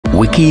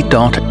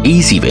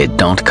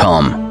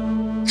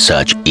wiki.ezvid.com.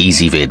 Search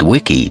Ezvid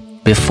Wiki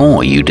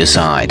before you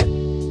decide.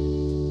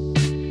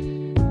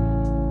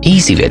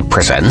 Ezvid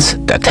presents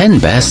the 10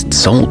 best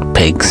salt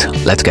pigs.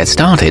 Let's get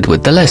started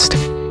with the list.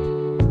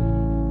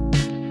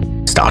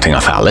 Starting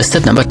off our list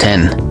at number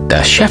 10,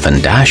 the Chef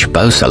and Dash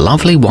boasts a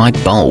lovely white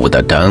bowl with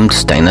a domed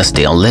stainless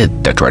steel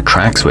lid that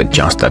retracts with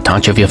just a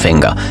touch of your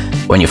finger.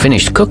 When you're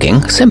finished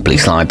cooking, simply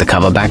slide the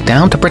cover back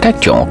down to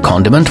protect your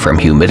condiment from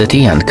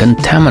humidity and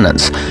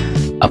contaminants.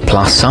 A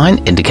plus sign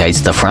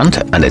indicates the front,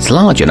 and it's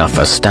large enough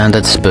for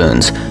standard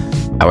spoons.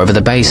 However,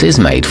 the base is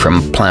made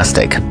from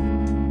plastic.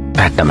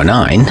 At number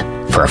 9,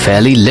 for a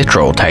fairly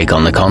literal take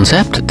on the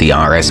concept, the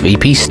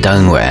rsvp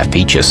stoneware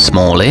features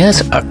small ears,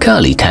 a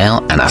curly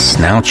tail, and a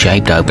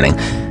snout-shaped opening.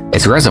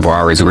 Its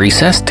reservoir is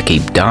recessed to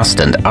keep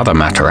dust and other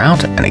matter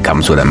out, and it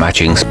comes with a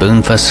matching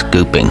spoon for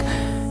scooping.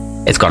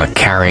 It's got a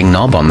carrying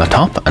knob on the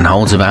top and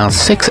holds about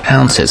 6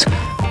 ounces,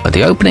 but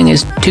the opening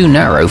is too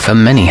narrow for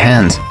many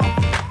hands.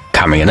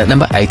 Coming in at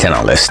number 8 on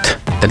our list,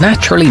 the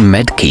Naturally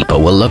Med Keeper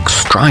will look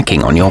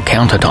striking on your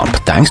countertop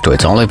thanks to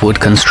its olive wood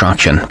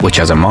construction, which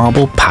has a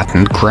marble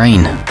patterned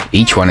grain.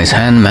 Each one is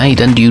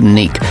handmade and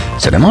unique,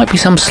 so there might be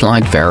some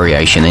slight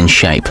variation in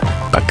shape,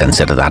 but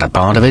consider that a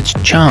part of its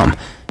charm.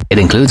 It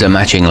includes a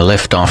matching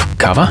lift-off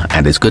cover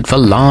and is good for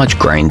large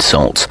grained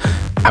salts.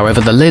 However,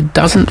 the lid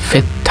doesn't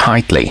fit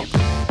tightly.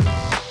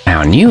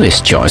 Our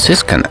newest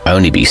choices can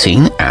only be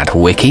seen at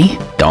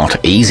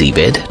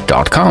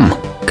wiki.ezvid.com.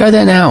 Go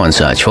there now and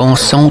search for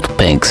salt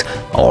pigs,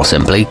 or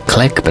simply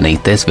click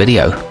beneath this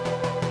video.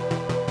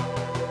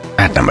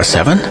 At number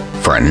 7,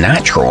 for a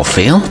natural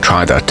feel,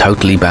 try the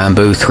Totally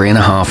Bamboo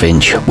 3.5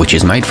 inch, which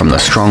is made from the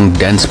strong,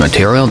 dense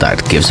material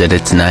that gives it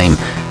its name.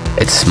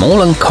 It's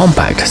small and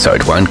compact, so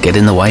it won't get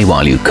in the way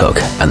while you cook,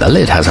 and the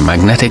lid has a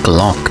magnetic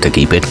lock to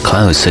keep it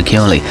closed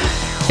securely.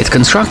 It's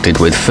constructed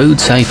with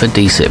food-safe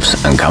adhesives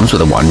and comes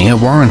with a 1-year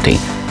warranty,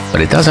 but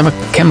it does have a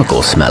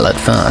chemical smell at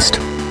first.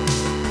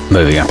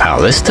 Moving up our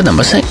list to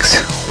number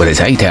 6. With its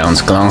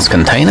 8-ounce glass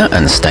container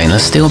and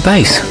stainless steel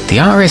base, the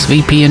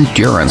rsvp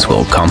Endurance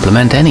will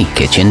complement any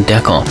kitchen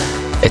decor.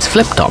 Its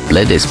flip-top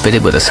lid is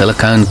fitted with a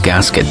silicone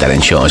gasket that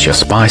ensures your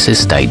spices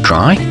stay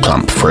dry,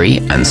 clump-free,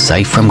 and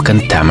safe from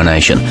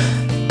contamination.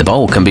 The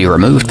bowl can be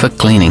removed for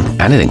cleaning,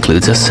 and it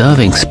includes a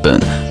serving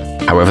spoon.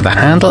 However, the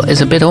handle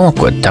is a bit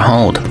awkward to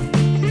hold.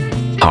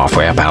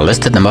 Halfway up our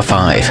list at number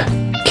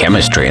 5.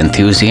 Chemistry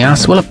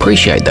enthusiasts will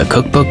appreciate the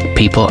cookbook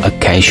People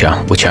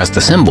Acacia, which has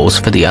the symbols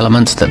for the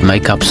elements that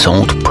make up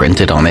salt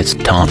printed on its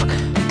top.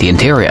 The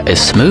interior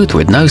is smooth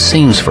with no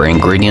seams for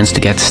ingredients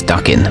to get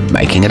stuck in,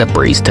 making it a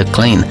breeze to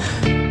clean.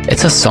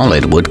 It's a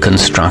solid wood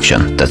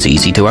construction that's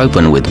easy to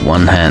open with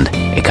one hand.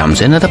 It comes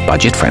in at a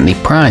budget-friendly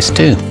price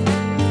too.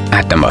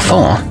 At number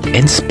 4,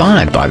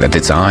 inspired by the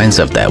designs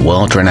of their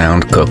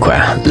world-renowned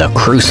cookware, the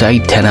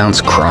creuset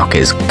 10-ounce crock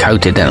is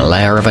coated in a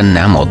layer of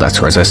enamel that's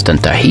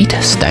resistant to heat,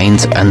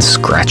 stains, and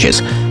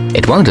scratches.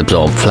 It won't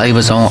absorb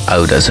flavors or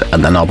odors,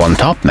 and the knob on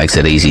top makes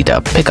it easy to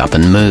pick up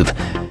and move.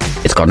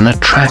 It's got an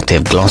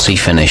attractive glossy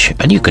finish,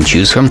 and you can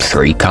choose from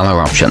 3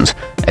 color options.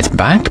 It's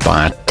backed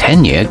by a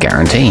 10-year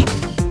guarantee.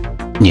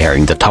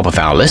 Nearing the top of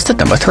our list at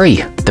number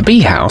 3, the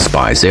Bee House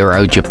by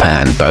Zero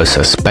Japan boasts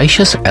a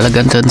spacious,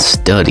 elegant and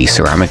sturdy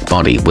ceramic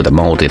body with a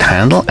molded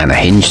handle and a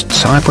hinged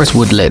cypress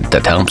wood lid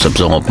that helps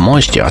absorb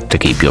moisture to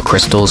keep your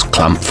crystals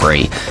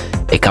clump-free.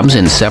 It comes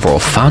in several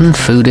fun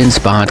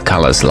food-inspired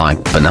colors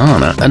like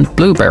banana and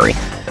blueberry.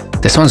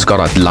 This one's got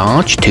a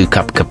large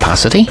 2-cup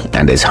capacity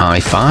and is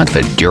high-fired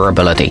for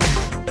durability.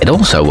 It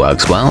also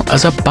works well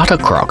as a butter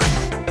crock.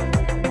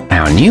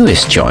 Our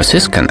newest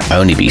choices can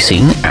only be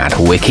seen at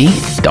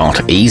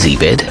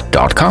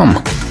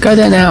wiki.ezvid.com. Go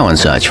there now and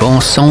search for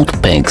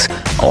salt pigs,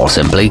 or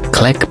simply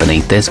click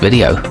beneath this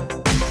video.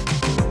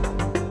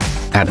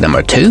 At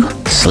number 2,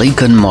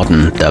 sleek and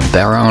modern, the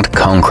Berard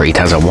Concrete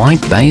has a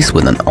white base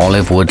with an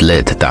olive wood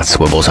lid that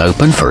swivels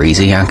open for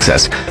easy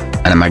access,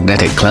 and a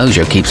magnetic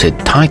closure keeps it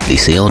tightly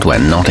sealed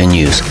when not in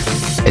use.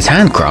 It's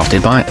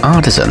handcrafted by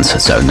artisans,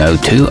 so no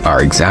two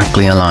are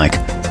exactly alike.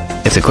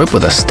 It's equipped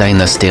with a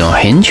stainless steel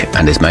hinge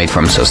and is made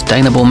from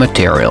sustainable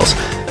materials.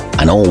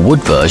 An all-wood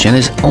version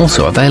is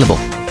also available.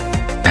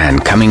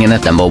 And coming in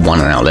at number 1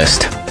 on our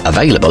list,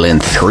 available in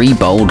 3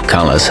 bold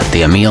colors,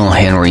 the Emile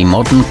Henry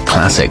Modern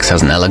Classics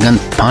has an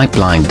elegant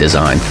pipeline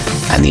design,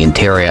 and the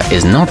interior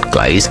is not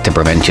glazed to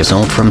prevent your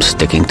salt from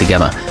sticking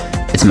together.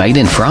 It's made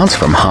in France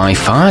from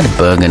high-fired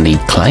burgundy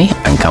clay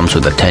and comes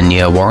with a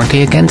 10-year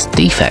warranty against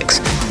defects.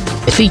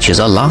 It features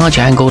a large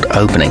angled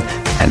opening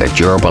and a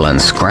durable and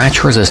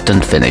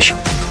scratch-resistant finish.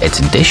 It's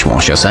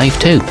dishwasher safe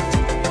too.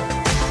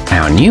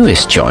 Our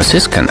newest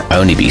choices can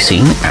only be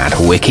seen at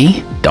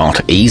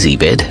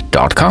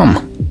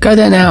wiki.ezvid.com. Go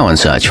there now and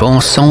search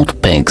for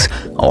salt pigs,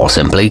 or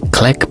simply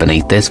click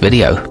beneath this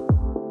video.